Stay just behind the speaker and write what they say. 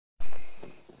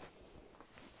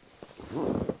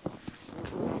Good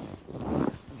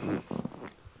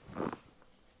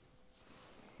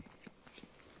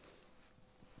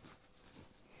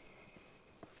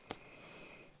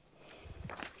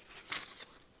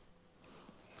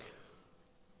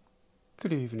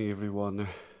evening, everyone.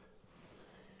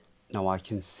 Now I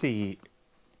can see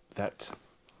that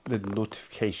the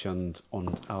notifications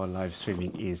on our live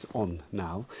streaming is on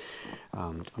now.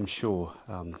 I'm sure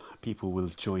people will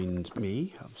join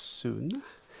me soon.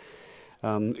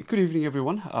 Good evening,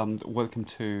 everyone. Welcome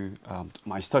to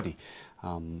my study.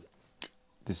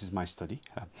 This is my study.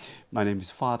 My name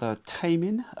is Father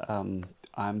Tamin.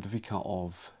 I'm the Vicar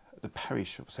of the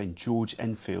parish of St George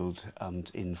Enfield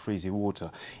in Freezy Water.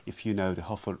 If you know the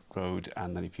Hufford Road,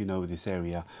 and then if you know this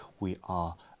area, we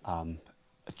are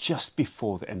just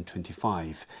before the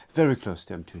M25, very close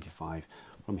to M25.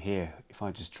 From here, if I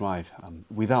just drive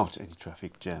without any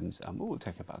traffic jams, it will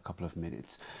take about a couple of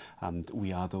minutes.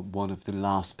 We are one of the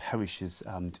last parishes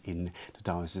in the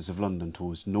Diocese of London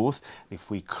towards north. If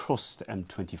we cross the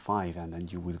M25, and then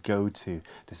you will go to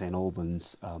the St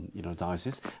Albans,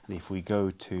 diocese, and if we go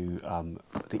to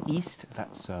the east,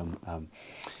 that's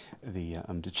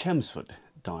the Chelmsford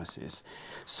diocese.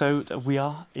 So we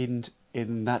are in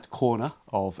that corner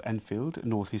of Enfield,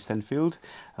 northeast Enfield,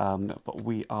 but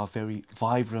we are very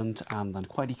vibrant and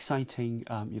quite exciting,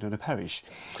 the parish.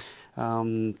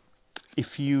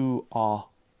 If you are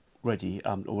ready,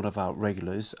 one of our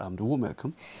regulars, the warm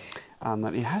welcome.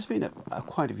 It has been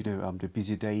quite a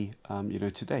busy day,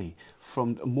 today.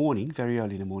 From morning, very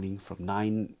early in the morning, from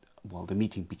 9. Well, the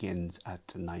meeting begins at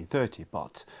 9:30,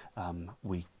 but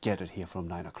we gathered here from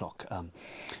 9 o'clock.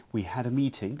 We had a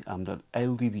meeting that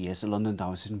LDBS, the London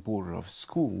Diocesan Board of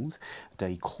Schools,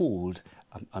 they called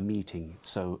a meeting.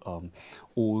 So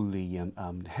all the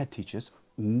head teachers,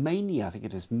 mainly, I think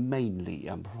it is mainly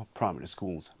primary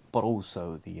schools, but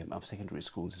also the secondary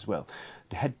schools as well.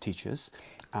 The head teachers,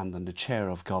 and then the chair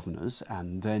of governors,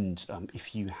 and then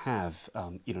if you have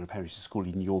a parish school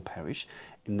in your parish,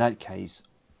 in that case,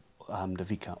 the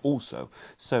vicar also.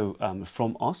 So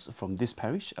from this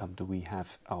parish, we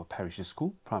have our parish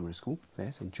school, primary school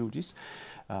there, St George's,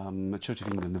 Church of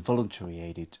England, a voluntary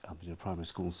aided primary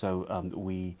school. So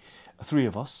we, three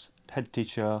of us, head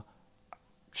teacher,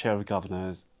 chair of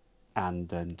governors, and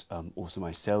then also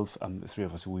myself, the three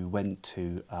of us, we went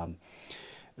to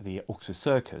the Oxford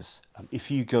Circus.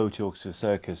 If you go to Oxford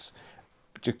Circus,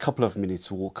 a couple of minutes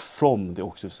walk from the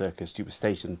Oxford Circus tube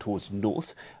station towards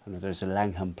north, and there's a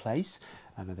Langham Place,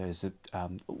 and there's a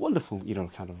wonderful,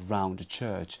 kind of round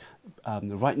church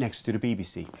right next to the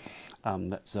BBC.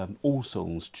 That's All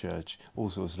Souls Church,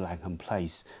 All Souls Langham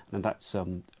Place, and that's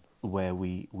where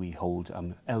we hold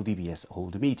LDBS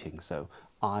hold a meeting. So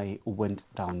I went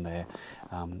down there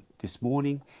this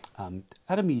morning,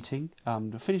 had a meeting,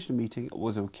 finished the meeting. It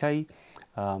was okay.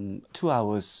 2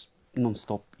 hours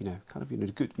non-stop, a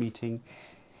good meeting.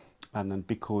 And then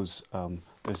because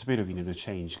there's a bit of a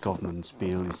change, government's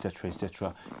bill,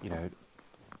 etc.,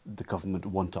 the government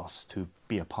want us to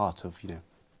be a part of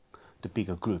the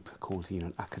bigger group called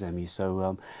an academy.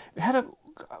 So we had a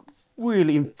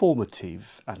really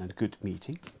informative and a good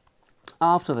meeting.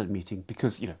 After that meeting,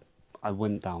 because I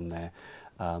went down there,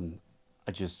 I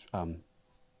just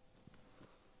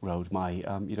rode my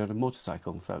the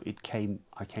motorcycle. So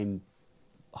I came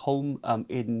home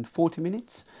in 40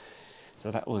 minutes,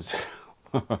 so that was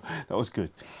that was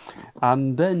good.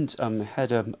 And then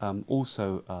had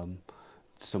also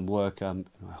some work at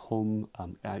home.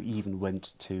 I even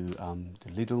went to the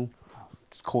Lidl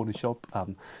corner shop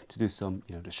to do some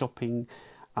the shopping,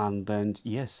 and then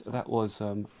yes, that was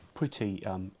pretty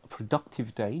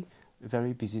productive day,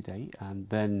 very busy day, and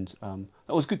then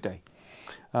that was a good day.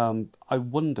 I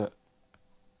wonder,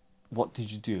 what did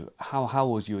you do? How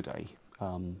was your day?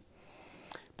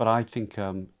 But I think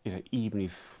even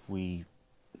if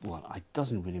it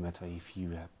doesn't really matter if you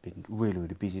have been really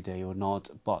busy day or not,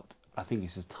 but I think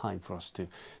it's a time for us to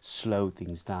slow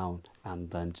things down, and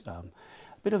then a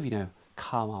bit of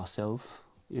calm ourselves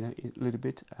a little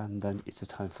bit, and then it's a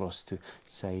time for us to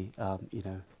say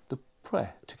the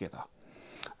prayer together.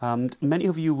 Many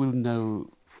of you will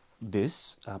know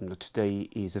this. Today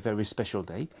is a very special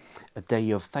day, a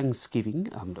day of thanksgiving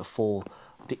for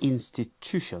the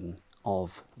institution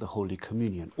of the Holy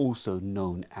Communion, also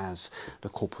known as the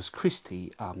Corpus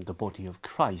Christi, the body of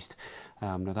Christ.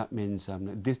 Now that means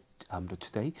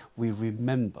today we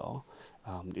remember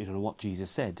what Jesus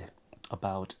said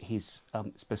about his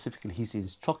specifically his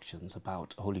instructions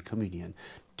about Holy Communion.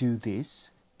 Do this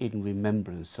in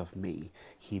remembrance of me.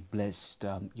 He blessed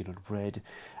the bread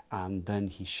and then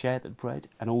he shared the bread,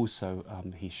 and also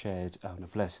he shared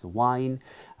blessed the wine,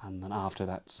 and then after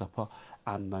that supper,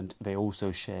 and then they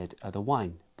also shared the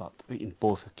wine. But in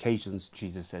both occasions,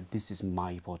 Jesus said, "This is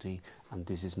my body and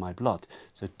this is my blood.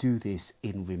 So do this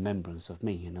in remembrance of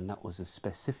me." And then that was a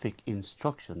specific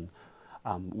instruction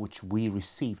which we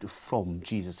received from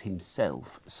Jesus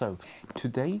himself. So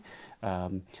today,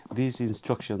 these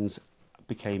instructions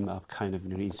became a kind of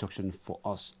instruction for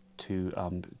us to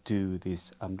do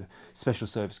this special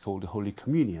service called the Holy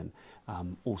Communion,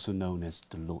 also known as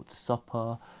the Lord's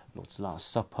Supper, Lord's Last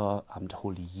Supper, the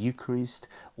Holy Eucharist,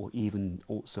 or even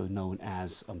also known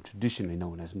as, traditionally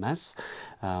known as Mass.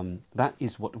 That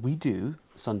is what we do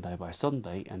Sunday by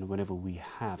Sunday, and whenever we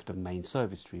have the main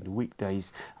service during the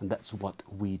weekdays, and that's what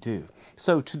we do.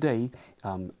 So today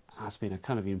has been a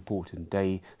kind of important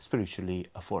day spiritually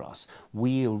for us.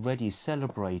 We already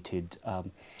celebrated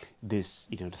this,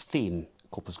 the theme,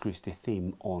 Corpus Christi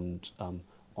theme, on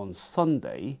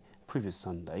Sunday, previous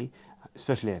Sunday,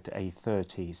 especially at the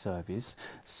 8:30 service.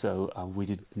 So we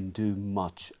didn't do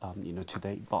much,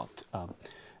 today, but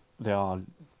there are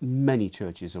many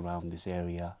churches around this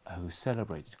area who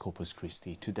celebrated Corpus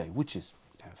Christi today, which is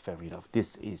fair enough.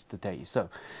 This is the day. So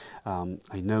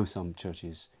I know some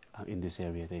churches in this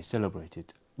area, they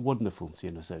celebrated wonderful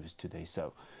service today.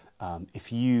 So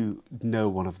if you know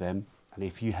one of them, and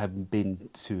if you haven't been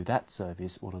to that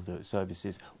service, one of those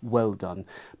services, well done.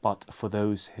 But for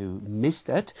those who missed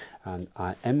it, and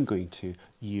I am going to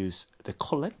use the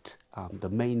collect, the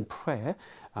main prayer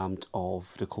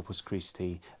of the Corpus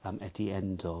Christi at the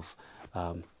end of,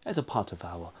 as a part of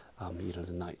our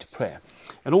the night prayer.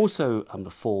 And also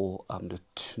for the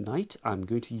tonight, I'm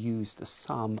going to use the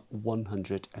Psalm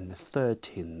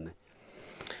 113.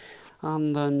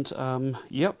 And then,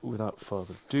 without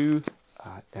further ado,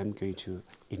 I am going to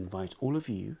invite all of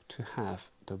you to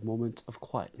have the moment of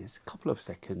quietness, a couple of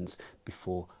seconds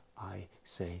before I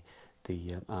say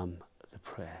the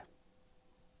prayer.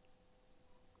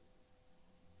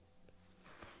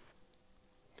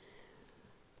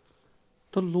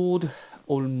 The Lord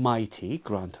Almighty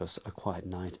grant us a quiet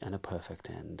night and a perfect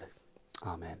end.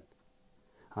 Amen.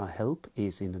 Our help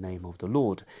is in the name of the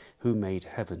Lord, who made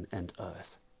heaven and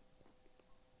earth.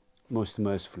 Most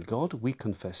merciful God, we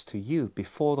confess to you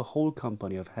before the whole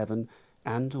company of heaven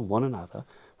and one another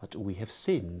that we have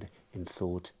sinned in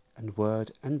thought and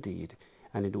word and deed,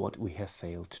 and in what we have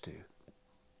failed to do.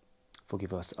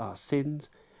 Forgive us our sins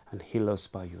and heal us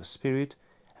by your Spirit,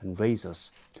 and raise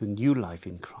us to new life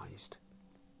in Christ.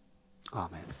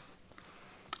 Amen.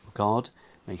 God,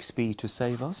 make speed to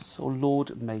save us. O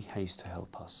Lord, make haste to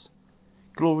help us.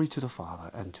 Glory to the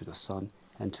Father, and to the Son,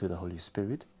 and to the Holy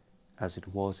Spirit, as it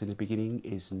was in the beginning,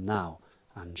 is now,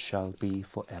 and shall be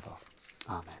forever.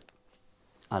 Amen.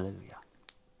 Alleluia.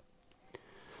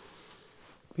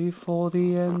 Before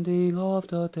the ending of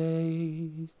the day,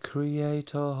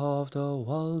 Creator of the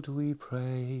world, we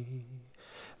pray,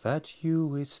 that you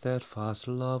with steadfast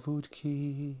love would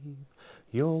keep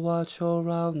your watch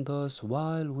around us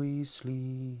while we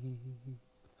sleep.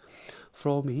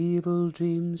 From evil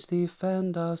dreams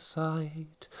defend our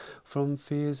sight, from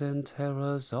fears and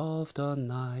terrors of the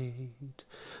night.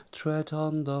 Tread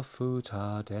on the foot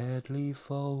our deadly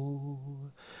foe,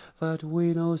 that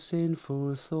we no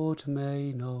sinful thought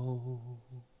may know.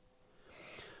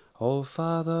 O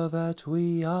Father, that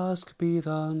we ask be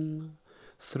done,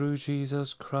 through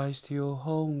Jesus Christ, your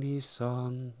only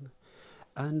Son,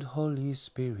 and Holy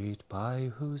Spirit,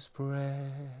 by whose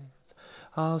breath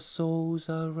our souls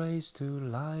are raised to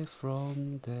life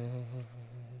from death.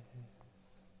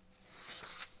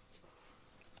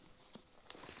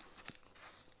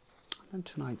 And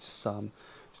tonight's psalm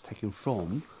is taken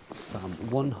from Psalm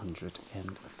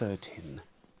 113.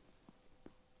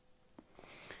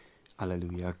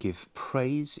 Alleluia. Give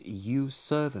praise, you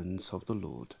servants of the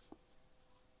Lord.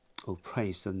 Oh,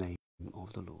 praise the name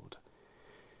of the Lord.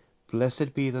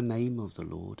 Blessed be the name of the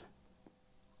Lord,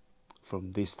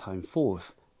 from this time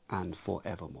forth and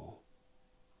forevermore.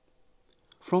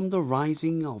 From the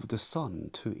rising of the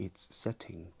sun to its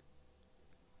setting,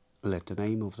 let the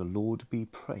name of the Lord be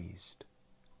praised.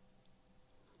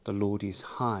 The Lord is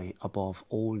high above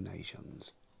all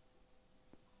nations,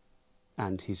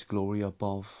 and his glory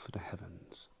above the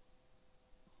heavens.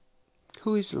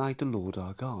 Who is like the Lord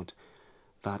our God,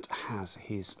 that has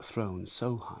his throne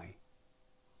so high,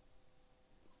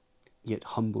 yet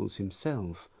humbles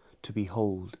himself to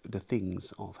behold the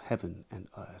things of heaven and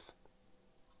earth?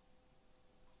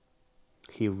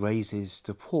 He raises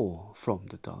the poor from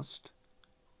the dust,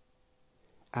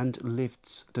 and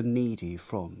lifts the needy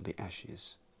from the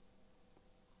ashes,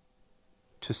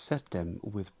 to set them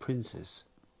with princes,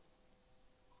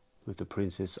 with the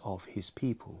princes of his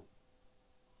people.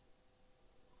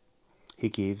 He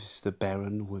gives the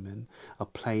barren woman a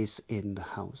place in the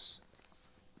house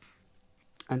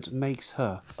and makes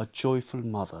her a joyful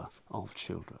mother of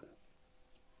children.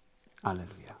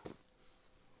 Alleluia.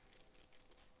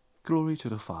 Glory to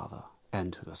the Father,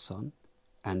 and to the Son,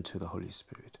 and to the Holy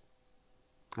Spirit,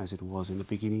 as it was in the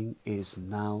beginning, is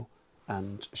now,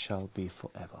 and shall be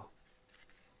forever.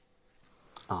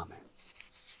 Amen.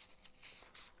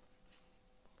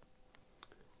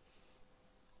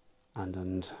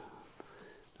 And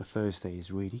the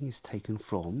Thursday's reading is taken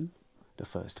from the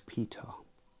First Peter.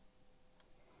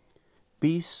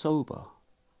 Be sober,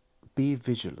 be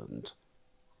vigilant,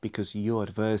 because your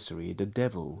adversary, the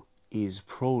devil, is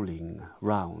prowling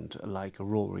round like a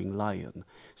roaring lion,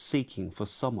 seeking for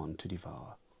someone to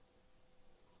devour.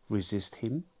 Resist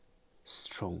him,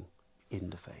 strong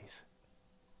in the faith.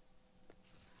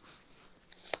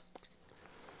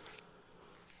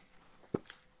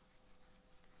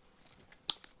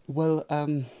 Well,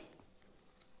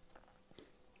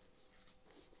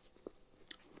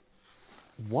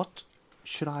 what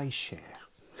should I share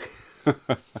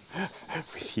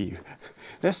with you?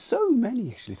 There's so many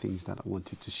actually things that I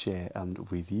wanted to share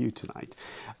with you tonight.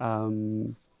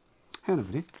 Hang on a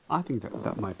minute, I think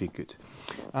that might be good.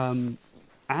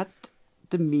 At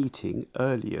the meeting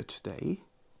earlier today,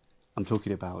 I'm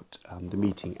talking about the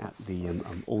meeting at the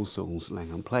All Souls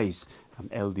Langham Place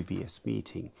LDBS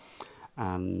meeting,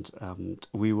 and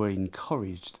we were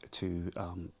encouraged to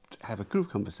have a group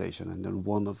conversation, and then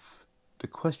one of the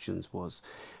questions was,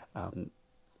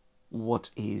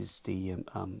 what is the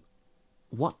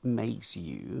what makes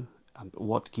you,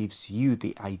 what gives you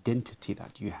the identity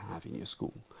that you have in your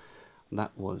school? And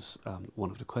that was one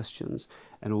of the questions,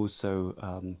 and also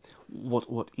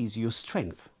what is your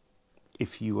strength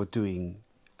if you are doing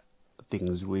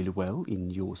things really well in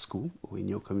your school or in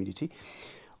your community?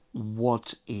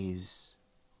 What is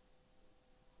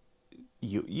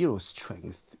your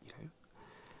strength? You know,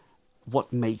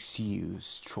 what makes you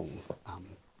strong?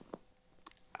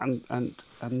 And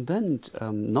then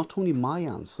not only my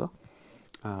answer,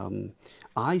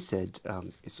 I said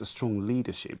it's a strong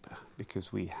leadership,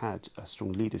 because we had a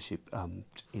strong leadership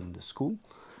in the school,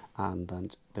 and then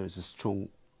there is a strong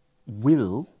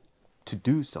will to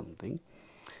do something,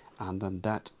 and then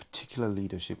that particular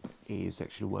leadership is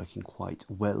actually working quite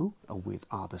well with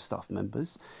other staff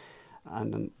members,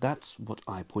 and that's what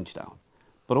I pointed out.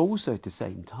 But also at the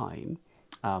same time,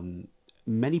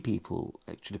 many people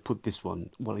actually put this one,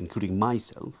 well, including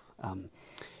myself,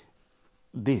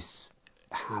 this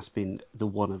has been the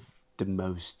one of the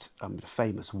most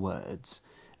famous words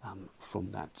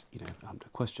from that, the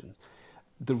question,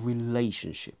 the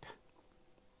relationship.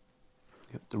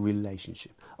 Yep, the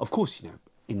relationship. Of course,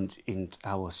 in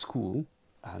our school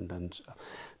and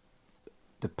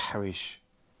the parish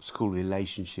school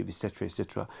relationship, etc.,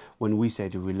 etc. When we say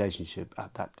the relationship,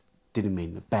 that didn't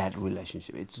mean a bad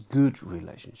relationship. It's a good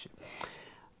relationship.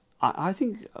 I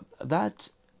think that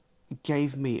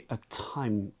gave me a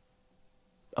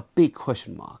big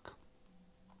question mark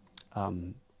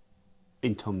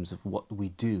in terms of what we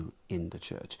do in the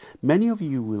church. Many of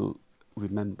you will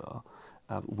remember,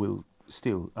 will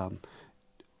still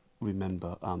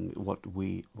remember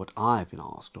what I've been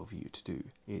asked of you to do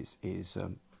is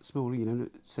small,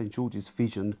 St. George's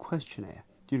Vision questionnaire.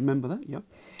 Do you remember that? Yeah.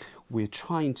 We're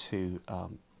trying to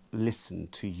listen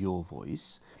to your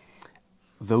voice.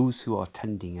 Those who are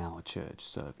attending our church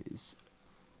service,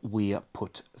 we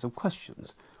put some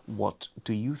questions. What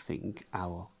do you think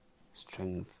our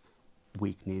strength,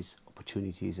 weakness,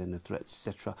 opportunities and the threats,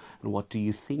 etc., and what do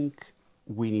you think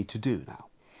we need to do now?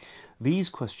 These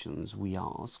questions we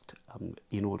asked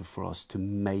in order for us to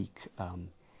make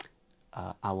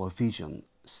our vision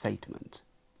statement,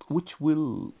 which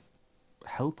will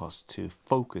help us to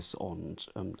focus on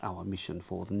our mission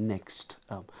for the next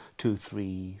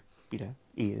 2-3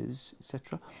 years,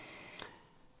 etc.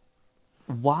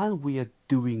 While we are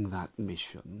doing that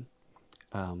mission,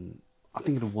 I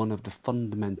think that one of the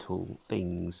fundamental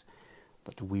things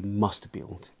that we must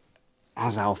build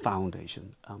as our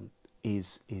foundation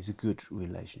is a good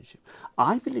relationship.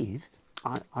 I believe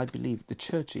the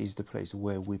church is the place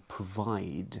where we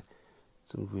provide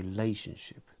some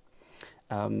relationship.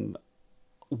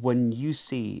 When you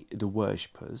see the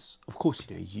worshippers, of course,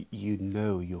 you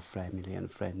know your family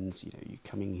and friends. You're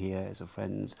coming here as a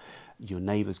friends, your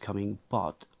neighbours coming,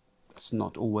 but it's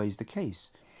not always the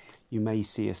case. You may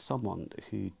see someone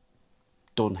who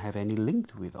don't have any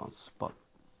link with us, but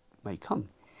may come.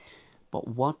 But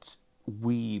what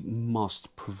we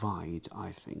must provide,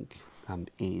 I think,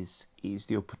 is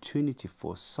the opportunity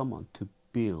for someone to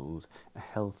build a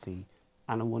healthy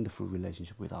and a wonderful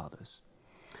relationship with others.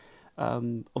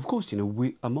 Of course,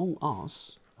 we among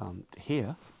us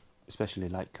here, especially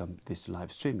like this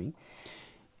live streaming,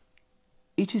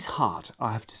 it is hard,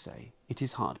 I have to say. It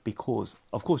is hard because,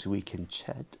 of course, we can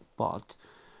chat, but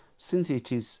since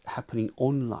it is happening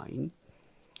online,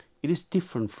 it is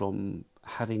different from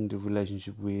having the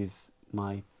relationship with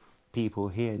my people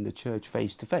here in the church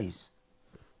face to face.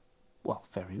 Well,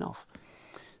 fair enough.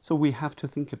 So we have to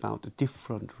think about a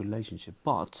different relationship,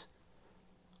 but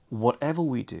whatever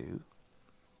we do,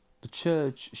 the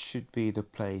church should be the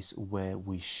place where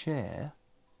we share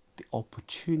the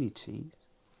opportunity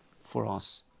for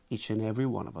us, each and every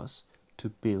one of us, to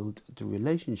build the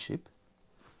relationship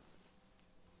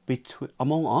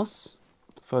among us,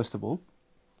 first of all,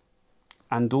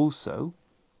 and also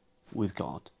with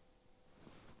God.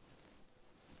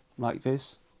 Like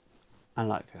this and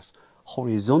like this.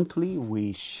 Horizontally,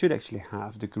 we should actually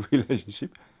have the good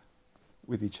relationship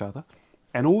with each other,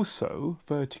 and also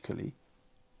vertically,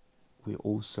 we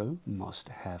also must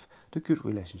have the good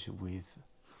relationship with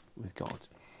God.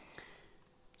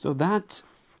 So that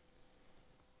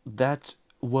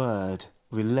word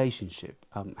relationship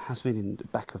has been in the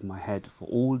back of my head for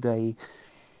all day,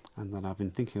 and then I've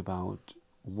been thinking about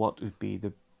what would be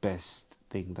the best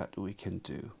thing that we can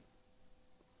do.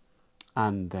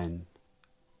 And then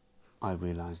I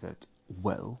realized that,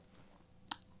 well,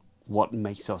 what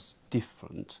makes us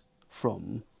different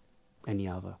from any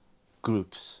other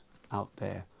groups out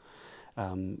there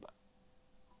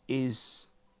is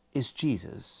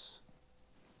Jesus.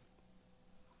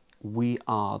 We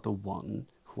are the one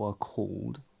who are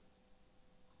called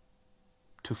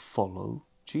to follow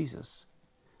Jesus.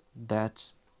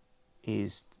 That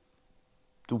is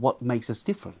what makes us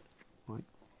different, right?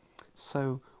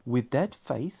 So with that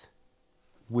faith,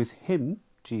 with him,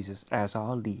 Jesus, as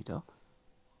our leader,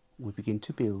 we begin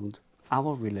to build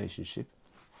our relationship,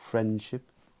 friendship,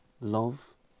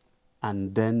 love,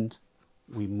 and then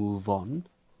we move on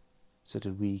so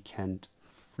that we can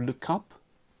look up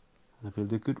and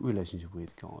build a good relationship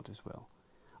with God as well.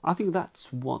 I think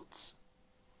that's what's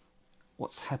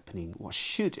happening, what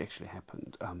should actually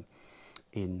happen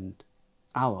in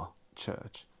our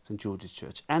church, St. George's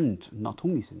Church, and not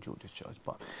only St. George's Church,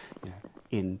 but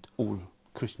in all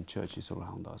Christian churches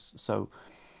around us. So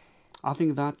I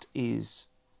think that is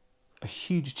a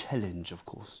huge challenge, of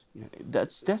course.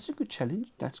 That's a good challenge.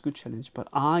 That's a good challenge. But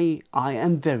I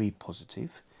am very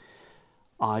positive.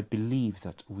 I believe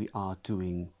that we are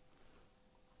doing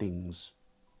things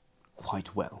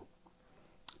quite well.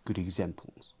 Good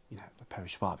examples. The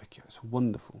parish barbecue is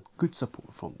wonderful. Good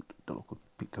support from the local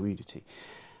community,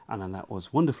 and then that was a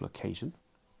wonderful occasion.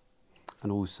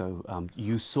 And also,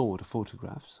 you saw the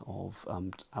photographs of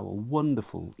our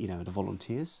wonderful, the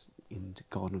volunteers in the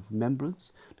Garden of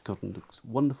Remembrance. The garden looks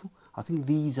wonderful. I think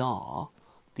these are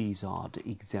the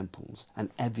examples and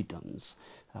evidence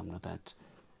that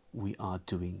we are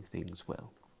doing things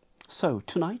well. So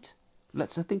tonight,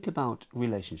 let's think about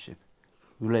relationship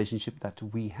that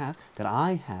we have, that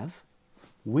I have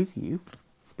with you,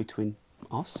 between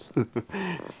us.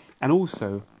 And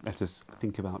also, let us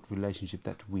think about relationship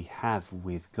that we have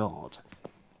with God.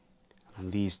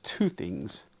 And these two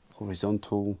things,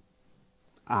 horizontal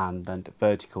and then the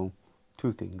vertical,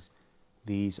 two things,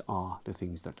 these are the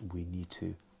things that we need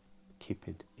to keep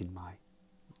it in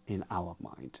our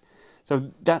mind.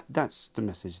 So that's the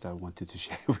message that I wanted to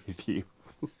share with you.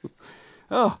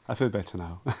 Oh, I feel better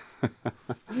now.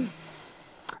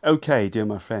 Okay, dear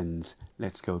my friends,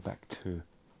 let's go back to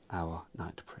our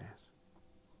night prayers.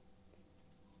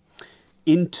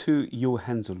 Into your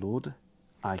hands, O Lord,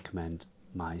 I commend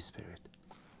my spirit.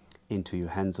 Into your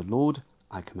hands, O Lord,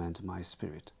 I commend my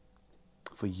spirit.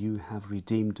 For you have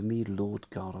redeemed me, Lord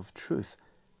God of truth.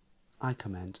 I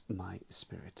commend my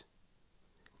spirit.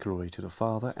 Glory to the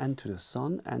Father, and to the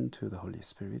Son, and to the Holy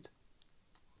Spirit.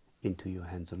 Into your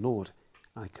hands, O Lord,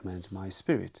 I commend my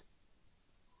spirit.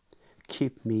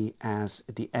 Keep me as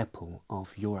the apple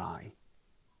of your eye,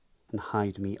 and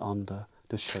hide me under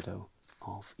the shadow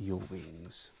of your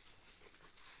wings.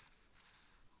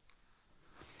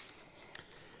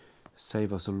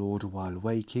 Save us, O Lord, while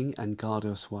waking, and guard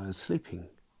us while sleeping,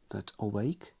 that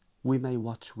awake we may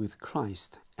watch with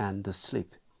Christ, and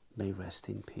asleep may rest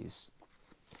in peace.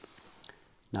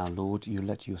 Now, Lord, you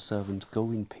let your servant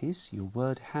go in peace. Your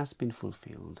word has been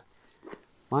fulfilled.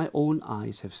 My own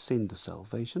eyes have seen the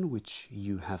salvation which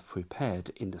you have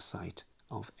prepared in the sight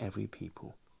of every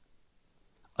people,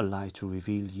 a light to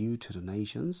reveal you to the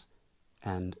nations,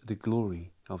 and the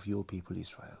glory of your people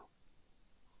Israel.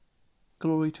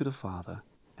 Glory to the Father,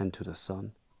 and to the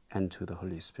Son, and to the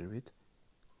Holy Spirit,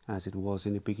 as it was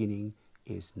in the beginning,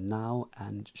 is now,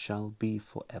 and shall be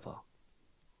forever.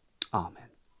 Amen.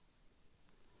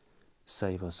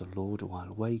 Save us, O Lord,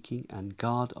 while waking, and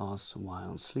guard us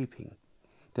while sleeping,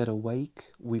 that awake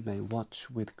we may watch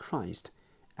with Christ,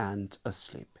 and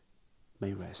asleep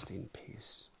may rest in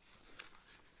peace.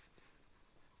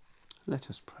 Let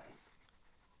us pray.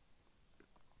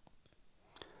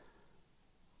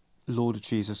 Lord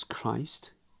Jesus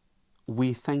Christ,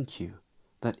 we thank you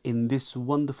that in this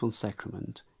wonderful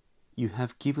sacrament you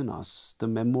have given us the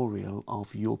memorial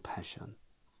of your passion.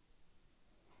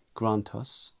 Grant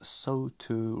us so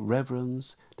to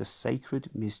reverence the sacred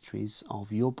mysteries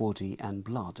of your body and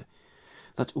blood,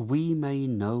 that we may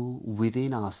know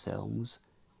within ourselves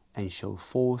and show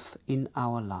forth in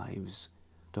our lives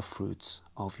the fruits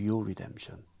of your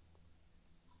redemption.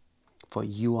 For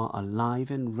you are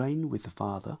alive and reign with the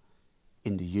Father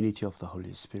in the unity of the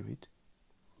Holy Spirit,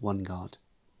 one God,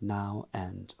 now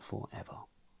and forever.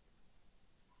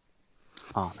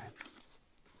 Amen.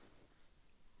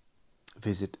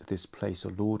 Visit this place,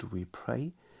 O Lord, we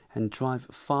pray, and drive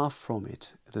far from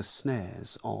it the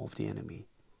snares of the enemy.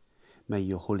 May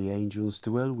your holy angels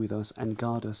dwell with us and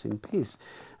guard us in peace,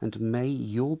 and may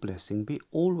your blessing be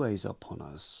always upon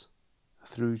us,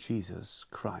 through Jesus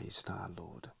Christ our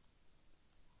Lord.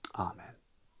 Amen.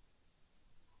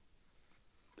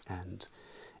 And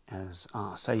as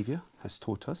our Saviour has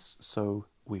taught us, so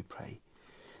we pray.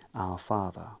 Our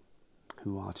Father,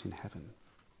 who art in heaven,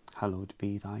 hallowed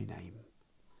be thy name.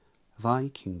 Thy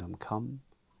kingdom come,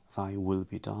 thy will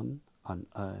be done, on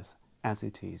earth as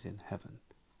it is in heaven.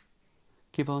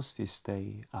 Give us this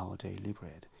day our daily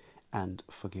bread, and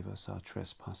forgive us our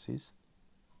trespasses,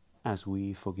 as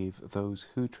we forgive those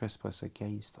who trespass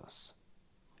against us.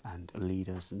 And lead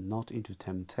us not into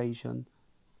temptation,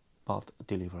 but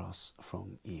deliver us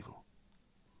from evil.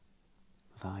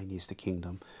 Thine is the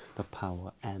kingdom, the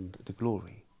power, and the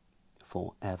glory,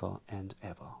 for ever and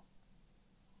ever.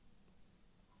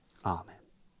 Amen.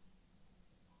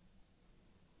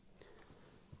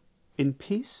 In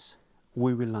peace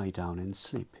we will lie down and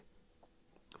sleep,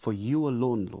 for you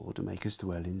alone, Lord, make us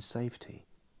dwell in safety.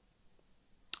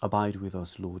 Abide with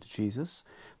us, Lord Jesus,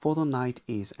 for the night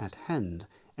is at hand,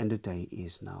 and the day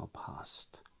is now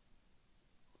past.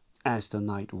 As the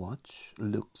night watch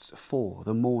looks for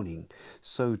the morning,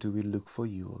 so do we look for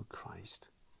you, O Christ.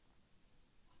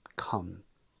 Come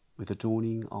with the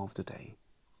dawning of the day,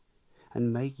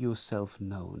 and make yourself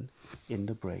known in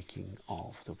the breaking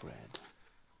of the bread.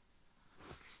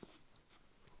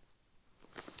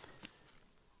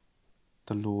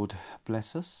 The Lord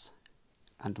bless us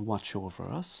and watch over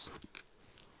us.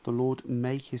 The Lord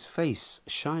make his face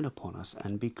shine upon us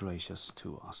and be gracious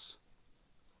to us.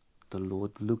 The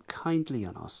Lord look kindly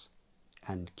on us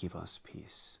and give us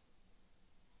peace.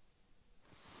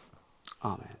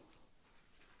 Amen.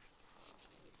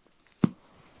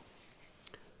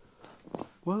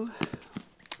 Well,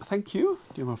 thank you,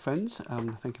 dear my friends.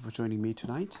 Thank you for joining me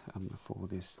tonight for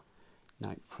this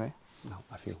night prayer. Now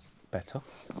I feel better.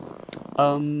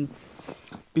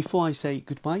 Before I say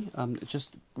goodbye,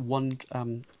 just one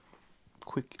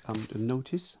quick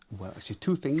notice. Well, actually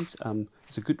two things.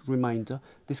 It's a good reminder.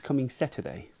 This coming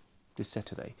Saturday,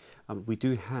 we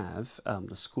do have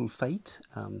the school fete.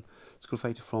 School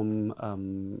fete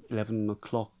from 11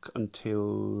 o'clock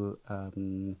until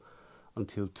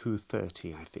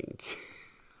 2:30, I think.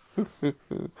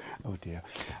 Oh dear.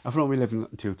 From 11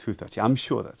 until 2:30. I'm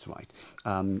sure that's right.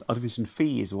 Admission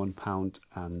fee is £1,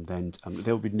 and then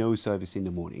there will be no service in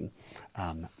the morning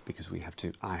because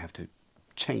I have to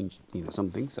change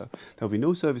something, so there will be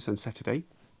no service on Saturday,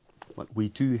 but we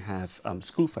do have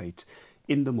school fete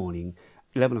in the morning,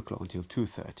 11 o'clock until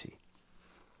 2:30.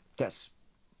 That's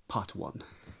part one.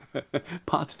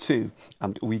 Part two,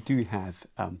 we do have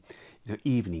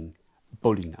evening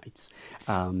bowling nights,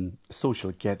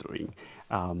 social gathering.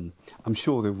 I'm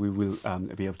sure that we will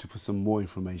be able to put some more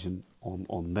information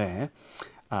on there,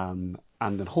 and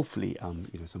then hopefully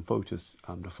some photos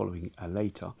the following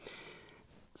later.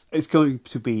 It's going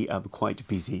to be quite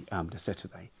busy this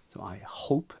Saturday, so I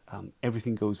hope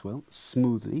everything goes well,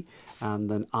 smoothly. And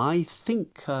then I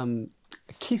think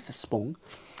Keith Spong,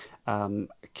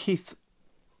 Keith,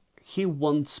 he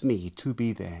wants me to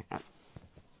be there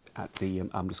at the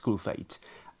school fete.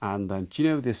 And then, do you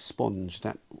know this sponge,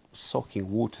 that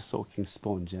water soaking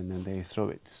sponge, and then they throw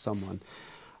it to someone,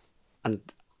 and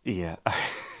yeah.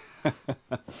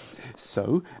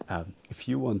 So if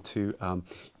you want to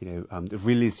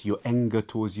release your anger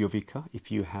towards your vicar, if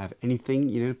you have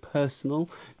anything personal,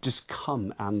 just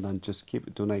come and then just give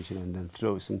a donation, and then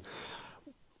throw some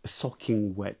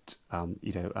soaking wet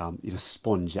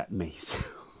sponge at me. So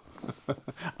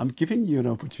I'm giving you an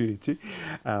opportunity.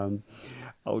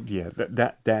 Oh yeah,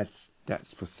 that's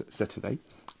for Saturday,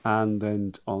 and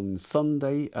then on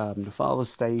Sunday, the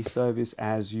Father's Day service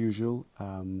as usual.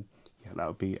 Yeah, that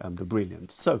would be the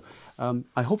brilliant. So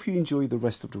I hope you enjoy the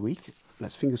rest of the week.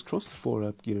 Let's fingers crossed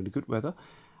for the good weather,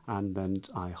 and then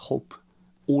I hope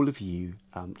all of you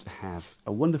to have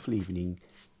a wonderful evening.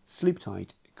 Sleep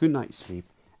tight, good night's sleep,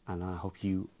 and I hope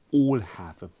you all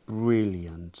have a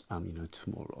brilliant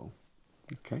tomorrow.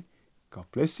 Okay, God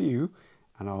bless you,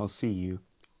 and I'll see you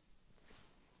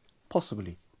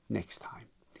possibly next time.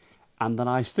 And then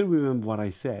I still remember what I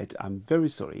said. I'm very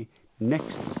sorry.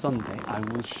 Next Sunday I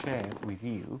will share with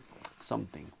you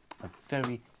something, a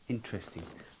very interesting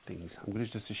things. I'm going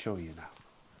to just show you now.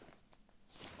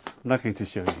 I'm not going to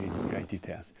show you in great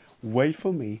details. Wait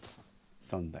for me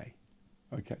Sunday.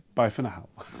 Okay, bye for now.